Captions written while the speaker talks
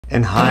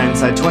In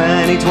hindsight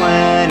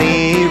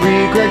 2020,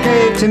 regret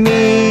gave to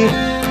me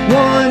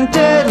one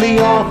deadly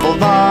awful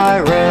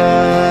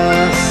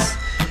virus.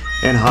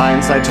 In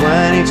hindsight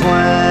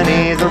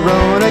 2020, the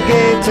Rona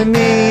gave to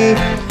me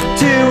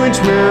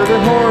 2-inch murder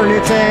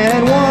hornets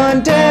and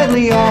one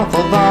deadly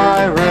awful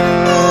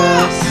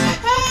virus.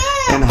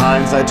 In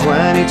hindsight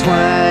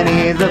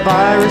 2020, the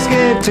virus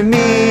gave to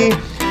me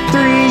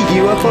 3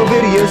 UFO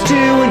videos,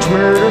 2-inch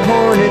murder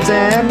hornets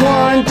and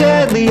one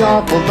deadly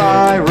awful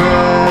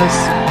virus.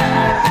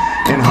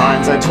 In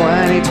hindsight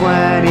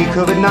 2020,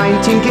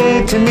 COVID-19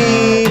 gave to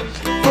me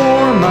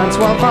 4 months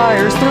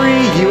wildfires,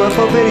 3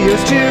 UFO videos,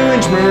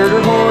 2-inch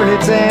murder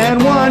hornets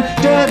and one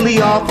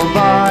deadly awful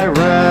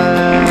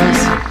virus.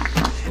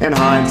 In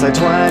hindsight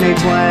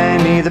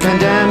 2020, the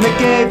pandemic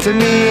gave to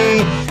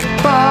me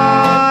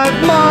 5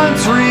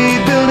 months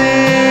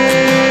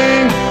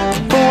rebuilding,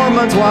 4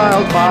 months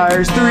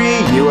wildfires, 3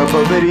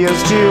 UFO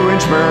videos,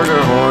 2-inch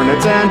murder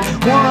hornets and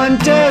one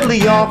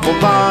deadly awful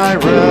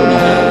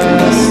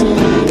virus.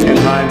 In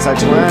hindsight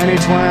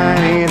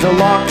 2020, the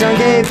lockdown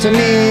gave to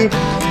me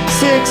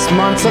 6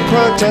 months of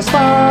protest,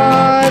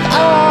 5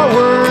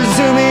 hours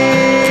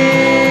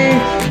zooming,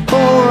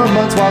 4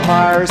 months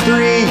wildfires,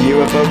 3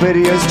 UFO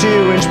videos,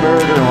 2-inch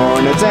murder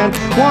hornets and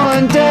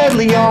one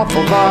deadly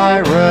awful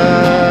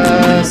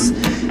virus.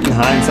 In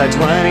hindsight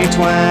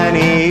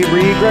 2020,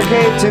 regret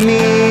gave to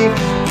me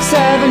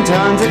 7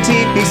 tons of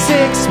TP,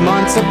 6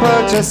 months of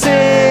protest,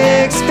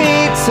 6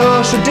 feet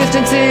social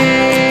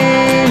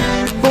distancing,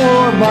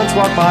 4 months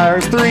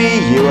wildfires, 3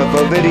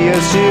 UFO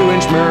videos,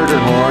 2-inch murder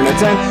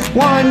hornets and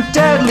one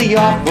deadly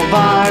awful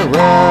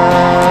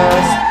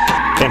virus.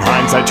 In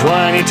hindsight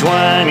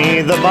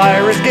 2020, the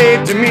virus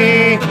gave to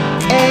me 8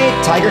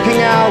 Tiger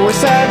King hours,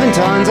 7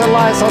 tons of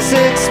Lysol,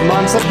 6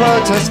 months of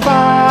protest,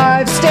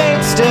 5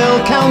 states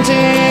still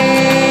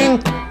counting,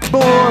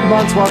 4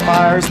 months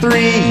wildfires, 3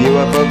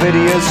 UFO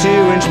videos,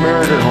 2-inch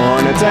murder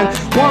hornets and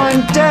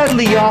one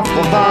deadly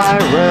awful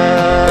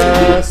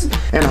virus.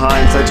 In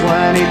hindsight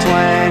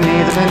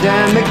 2020, the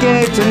pandemic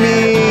gave to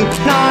me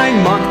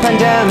 9-month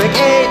pandemic,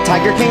 8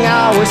 Tiger King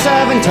hours,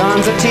 7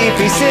 tons of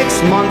TP,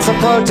 6 months of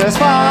protest,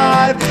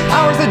 5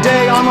 hours a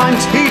day online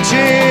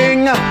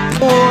teaching,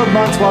 4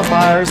 months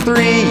wildfires,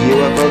 3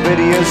 UFO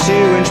videos,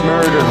 2-inch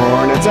murder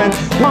hornets and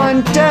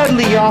one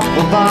deadly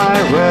awful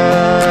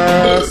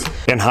virus.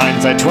 In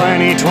hindsight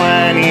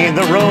 2020,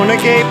 the Rona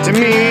gave to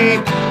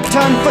me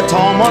 10-foot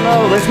tall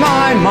monolith,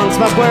 9 months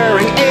mask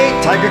wearing,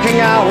 8 Tiger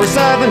King hours,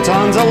 7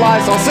 tons of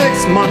Lysol,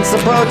 6 months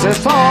of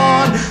protest,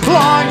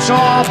 online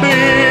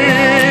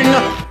shopping,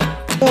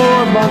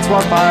 4 months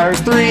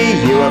wildfires, 3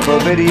 UFO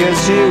videos,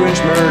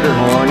 2-inch murder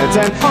hornets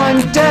and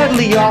one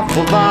deadly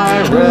awful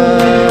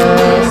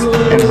virus.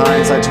 In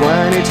hindsight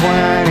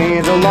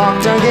 2020, the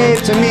lockdown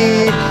gave to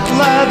me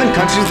 11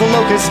 countries, the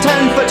locust,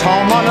 10-foot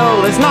tall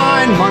monoliths,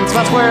 9 months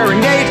mask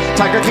wearing, 8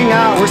 Tiger King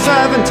hours,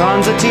 7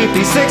 tons of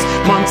TP, 6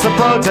 months of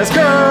protest,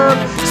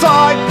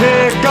 curbside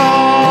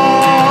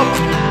pickup,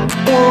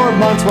 4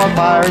 months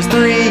wildfires,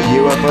 3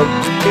 UFO,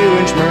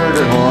 2-inch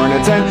murder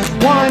hornets and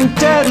one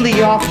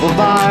deadly awful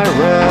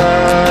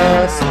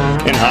virus.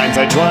 In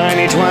hindsight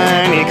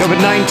 2020,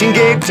 COVID-19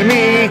 gave to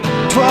me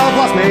 12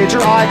 lost major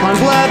icons,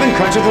 11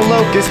 countries, the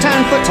locust,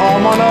 10-foot tall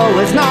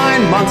monoliths,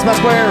 9 months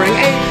mask wearing,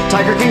 8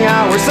 Tiger King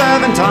hours,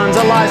 7 tons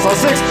of Lysol,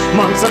 6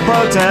 months of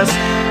protest,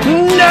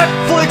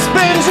 Netflix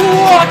binge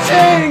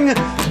watching,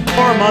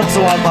 4 months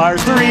of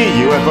wildfires, 3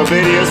 UFO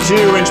videos,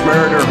 2-inch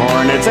murder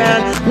hornets and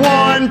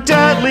one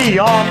deadly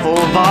awful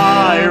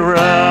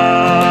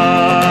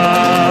virus.